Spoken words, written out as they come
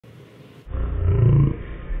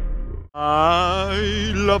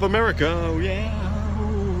I love America, oh yeah,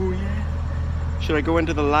 oh yeah. Should I go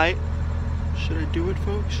into the light? Should I do it,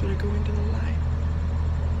 folks? Should I go into the light?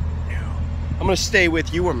 No. I'm gonna stay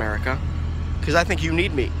with you, America, because I think you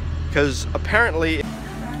need me. Because apparently...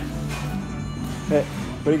 Hey,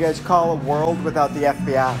 what do you guys call a world without the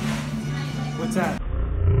FBI? What's that?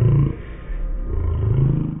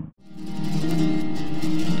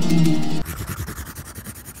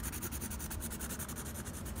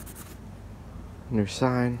 New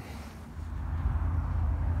sign.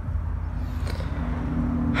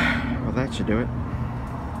 Well, that should do it.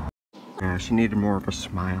 Yeah, she needed more of a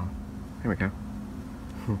smile. Here we go.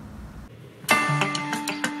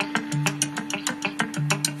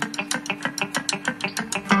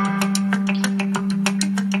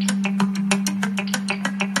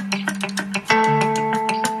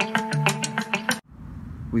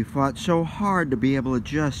 We fought so hard to be able to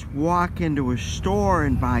just walk into a store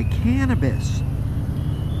and buy cannabis.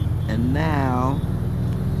 And now,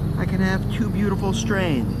 I can have two beautiful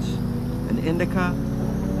strains, an indica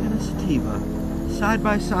and a sativa, side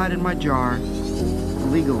by side in my jar,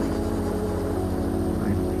 legally.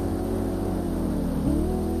 Finally.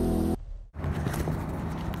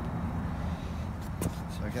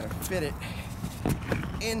 So I gotta fit it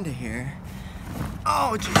into here.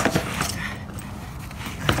 Oh, Jesus.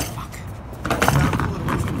 Fuck. Gotta pull it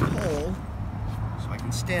away from the pole so I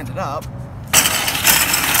can stand it up.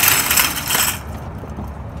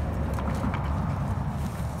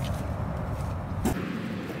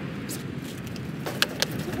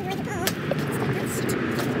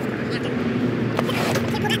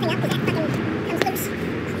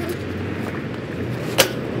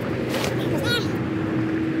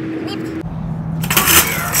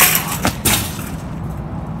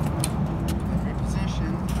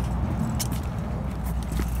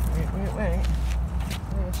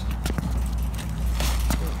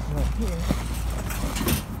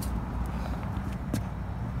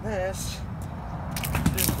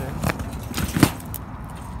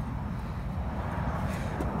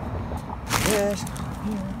 This here.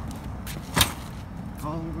 Oh,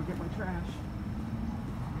 let me go get my trash.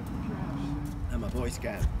 I'm a Boy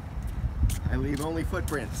Scout. I leave only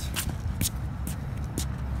footprints.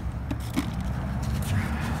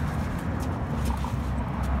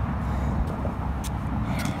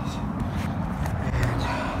 And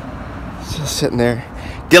just sitting there.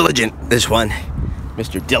 Diligent, this one.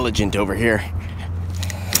 Mr. Diligent over here.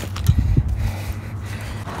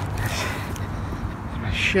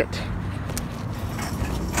 My shit.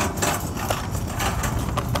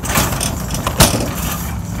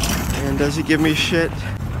 And does he give me shit? Me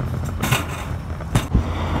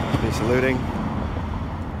saluting,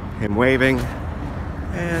 him waving,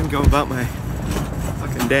 and go about my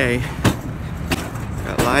fucking day.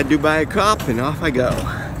 Got lied to by a cop, and off I go.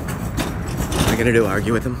 What am I gonna do,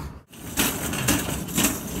 argue with him?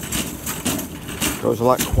 Goes a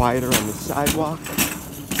lot quieter on the sidewalk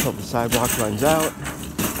until the sidewalk runs out.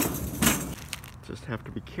 Just have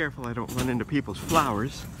to be careful I don't run into people's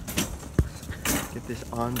flowers. Get this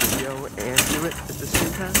on video and do it at the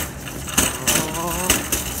same time.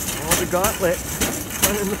 Oh, the gauntlet.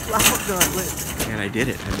 Running the flower gauntlet. And I did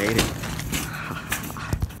it. I made it.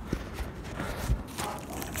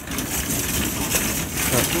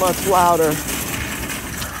 That's much louder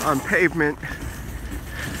on pavement.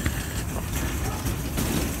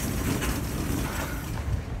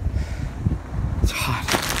 It's hot.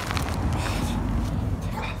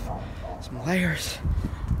 Take off some layers.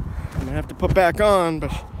 I'm gonna have to put back on,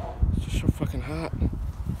 but it's just so fucking hot.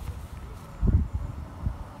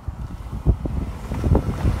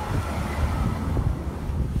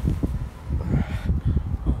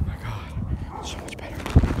 Oh my god, so much better.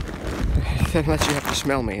 Unless you have to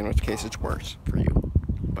smell me, in which case it's worse for you.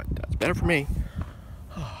 But that's better for me.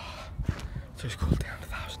 Oh, it's just cooled down to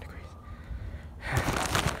 1,000 degrees.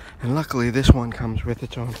 And luckily this one comes with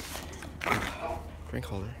its own drink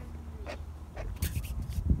holder.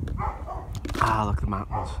 Ah, look at the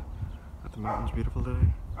mountains. Aren't the mountains beautiful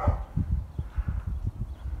today? I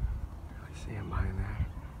see them behind there.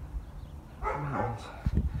 The mountains.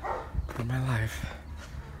 In my life.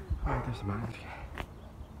 Oh, there's the mountains.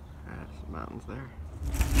 There's the mountains there.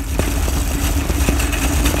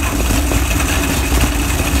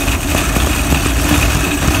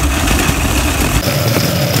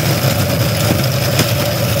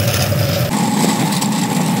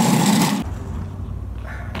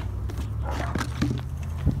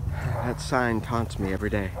 That sign taunts me every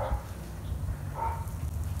day.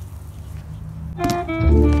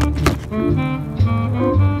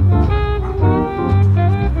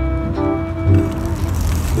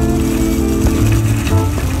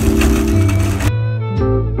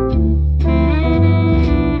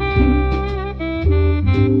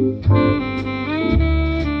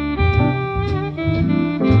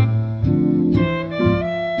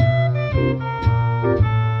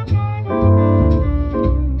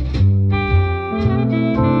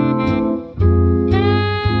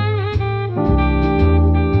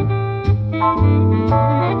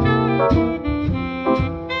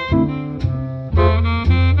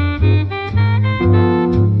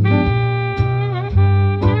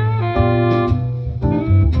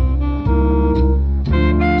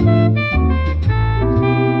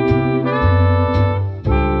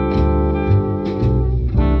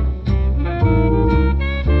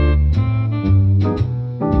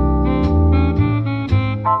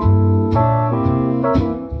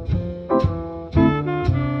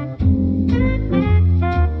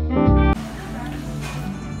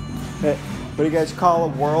 Hey, what do you guys call a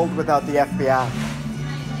world without the FBI?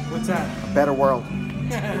 What's that? A better world.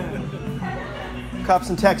 Cops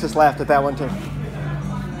in Texas laughed at that one too.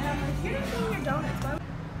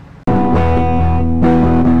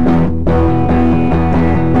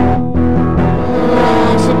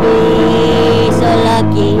 I should be so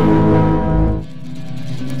lucky.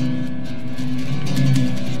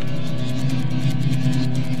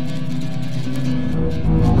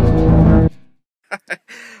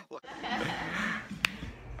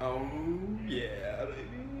 Oh yeah.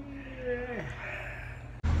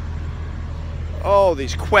 Oh,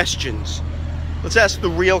 these questions. Let's ask the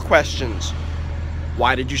real questions.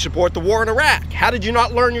 Why did you support the war in Iraq? How did you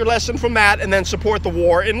not learn your lesson from that and then support the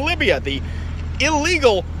war in Libya? The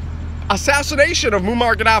illegal assassination of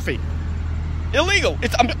Muammar Gaddafi. Illegal.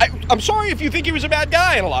 I'm sorry if you think he was a bad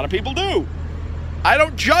guy, and a lot of people do. I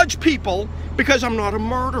don't judge people because I'm not a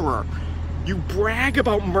murderer. You brag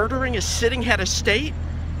about murdering a sitting head of state?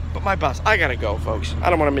 But my bus, I gotta go, folks. I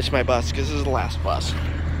don't want to miss my bus because this is the last bus.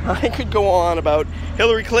 I could go on about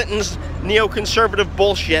Hillary Clinton's neoconservative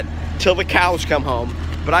bullshit till the cows come home.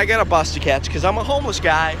 But I got a bus to catch because I'm a homeless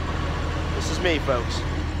guy. This is me, folks.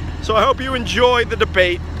 So I hope you enjoyed the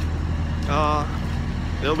debate.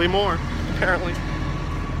 There'll be more, apparently.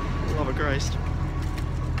 Love of Christ.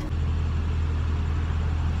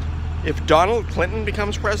 If Donald Clinton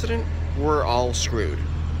becomes president, we're all screwed.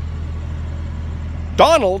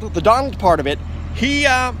 Donald, the Donald part of it,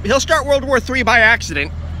 he'll start World War III by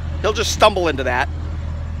accident. He'll just stumble into that.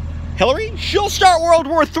 Hillary, she'll start World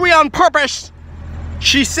War III on purpose.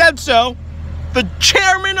 She said so. The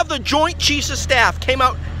chairman of the Joint Chiefs of Staff came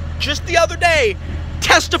out just the other day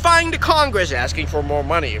testifying to Congress, asking for more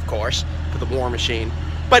money, of course, for the war machine.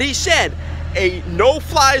 But he said a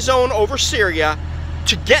no-fly zone over Syria,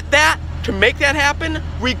 to get that, to make that happen,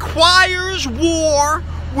 requires war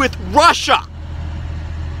with Russia.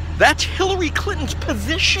 That's Hillary Clinton's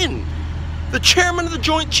position. The chairman of the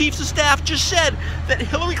Joint Chiefs of Staff just said that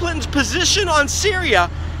Hillary Clinton's position on Syria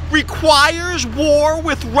requires war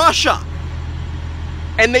with Russia.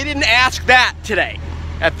 And they didn't ask that today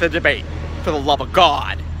at the debate, for the love of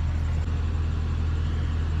God.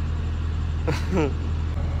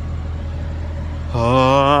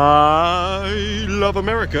 I love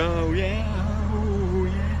America, oh yeah, oh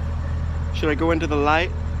yeah. Should I go into the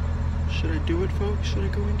light? Should I do it, folks? Should I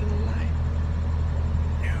go into the light?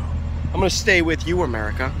 No. I'm gonna stay with you,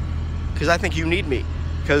 America, because I think you need me.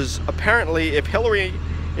 Because apparently, if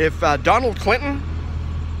Donald Clinton,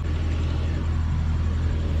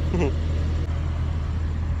 who's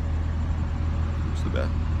the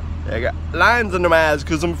best? Yeah, I got lines under my eyes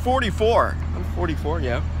because I'm 44. I'm 44,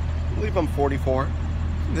 yeah. I believe I'm 44.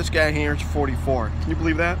 This guy here is 44. Can you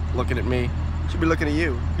believe that? Looking at me. Should be looking at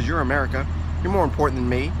you, because you're America. You're more important than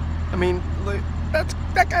me. I mean,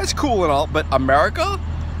 that guy's cool and all, but America?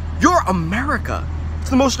 You're America. It's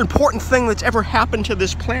the most important thing that's ever happened to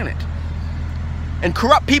this planet. And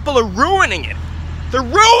corrupt people are ruining it. They're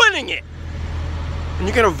ruining it. And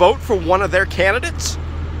you're gonna vote for one of their candidates?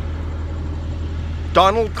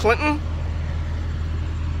 Donald Clinton?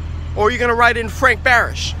 Or are you gonna write in Frank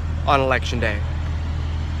Barish on election day?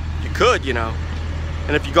 You could, you know.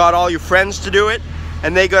 And if you got all your friends to do it,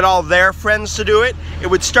 and they got all their friends to do it, it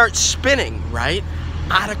would start spinning, right?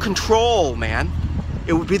 Out of control, man.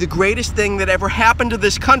 It would be the greatest thing that ever happened to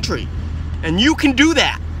this country. And you can do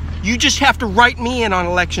that. You just have to write me in on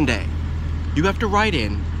election day. You have to write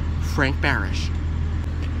in Frank Barish.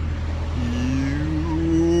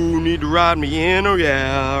 You need to write me in, oh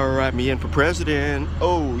yeah. Write me in for president,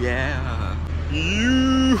 oh yeah.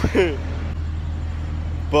 You,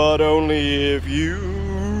 but only if you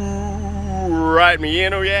write me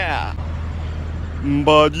in, oh yeah.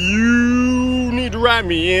 But you need to write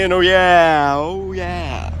me in, oh yeah, oh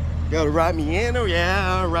yeah. Gotta write me in, oh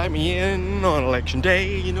yeah, write me in on election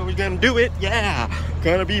day. You know you're gonna do it, yeah.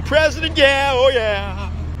 Gonna be president, yeah, oh yeah.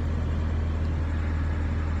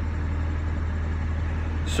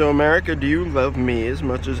 So America, do you love me as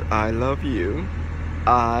much as I love you?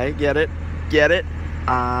 I get it,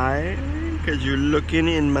 I, cause you're looking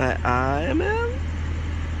in my eye, man.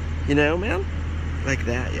 You know, man? Like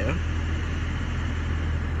that, yeah?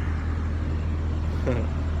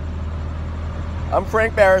 I'm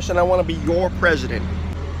Frank Barish and I want to be your president.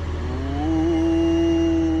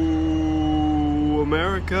 Ooh,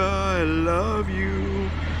 America, I love you.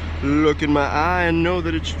 Look in my eye and know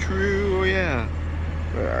that it's true, oh yeah.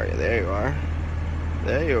 Where are you? There you are.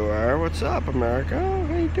 There you are. What's up, America?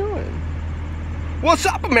 How you doing? What's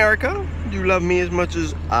up, America? Do you love me as much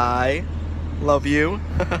as I love you?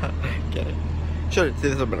 Get it? This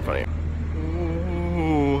would have been funny.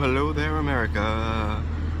 Oh, hello there. America.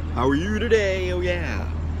 How are you today? Oh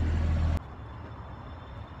yeah.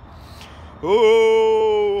 Oh.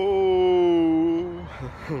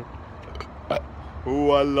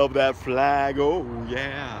 Oh, I love that flag. Oh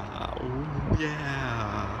yeah. Oh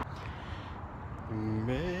yeah.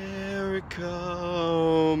 America,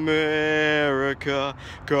 America,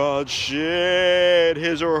 God shed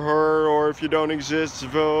his or her, or if you don't exist,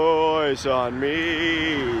 voice on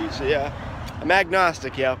me. So yeah, I'm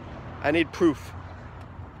agnostic, yo. I need proof.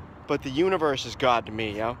 But the universe is God to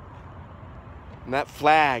me, yo. And that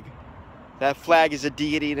flag is a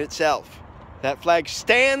deity in itself. That flag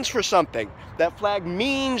stands for something. That flag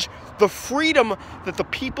means the freedom that the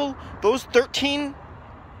people, those 13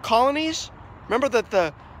 colonies, remember that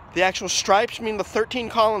the actual stripes mean the 13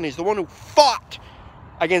 colonies, the one who fought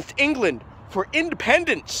against England for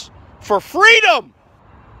independence, for freedom.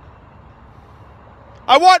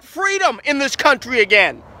 I want freedom in this country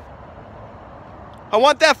again. I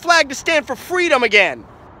want that flag to stand for freedom again,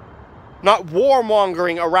 not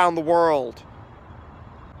warmongering around the world.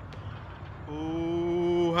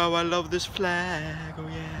 Oh, how I love this flag. Oh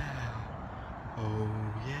yeah. Oh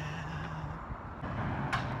yeah.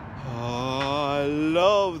 Oh, I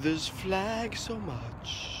love this flag so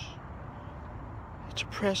much. It's a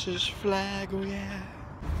precious flag, oh yeah.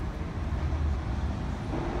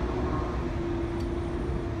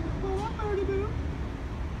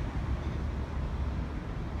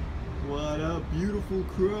 What a beautiful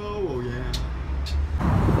crow, oh yeah.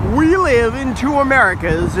 We live in two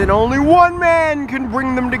Americas and only one man can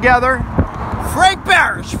bring them together. Frank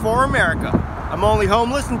Barish for America. I'm only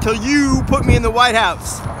homeless until you put me in the White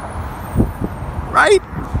House. Right?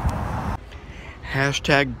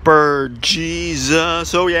 Hashtag bird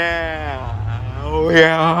Jesus. Oh yeah. Oh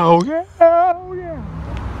yeah. Oh yeah. Oh yeah.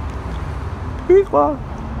 Ricola.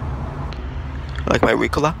 Like my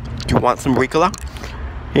Ricola? Do you want some Ricola?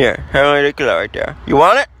 Here, have my Ricola right there. You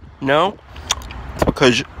want it? No? It's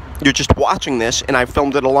because you're just watching this and I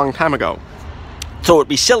filmed it a long time ago. So it'd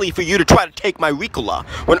be silly for you to try to take my Ricola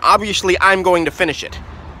when obviously I'm going to finish it.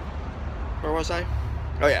 Where was I?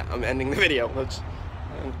 Oh yeah, I'm ending the video.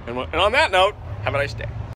 And on that note, have a nice day.